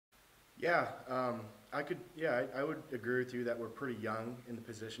Yeah, I would agree with you that we're pretty young in the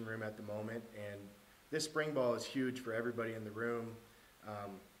position room at the moment, and this spring ball is huge for everybody in the room.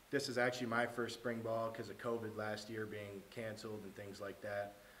 Um, this is actually my first spring ball because of COVID last year being canceled and things like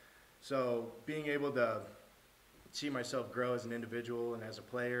that. So being able to see myself grow as an individual and as a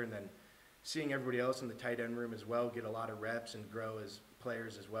player, and then seeing everybody else in the tight end room as well get a lot of reps and grow as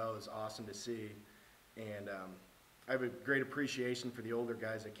players as well is awesome to see. And I have a great appreciation for the older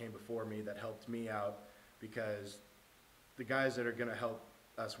guys that came before me that helped me out, because the guys that are going to help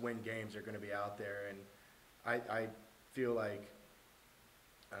us win games are going to be out there. And I feel like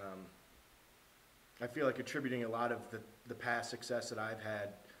um, I feel like attributing a lot of the past success that I've had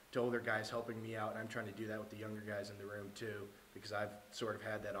to older guys helping me out, and I'm trying to do that with the younger guys in the room too, because I've sort of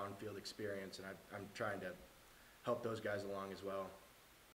had that on-field experience, and I'm trying to help those guys along as well.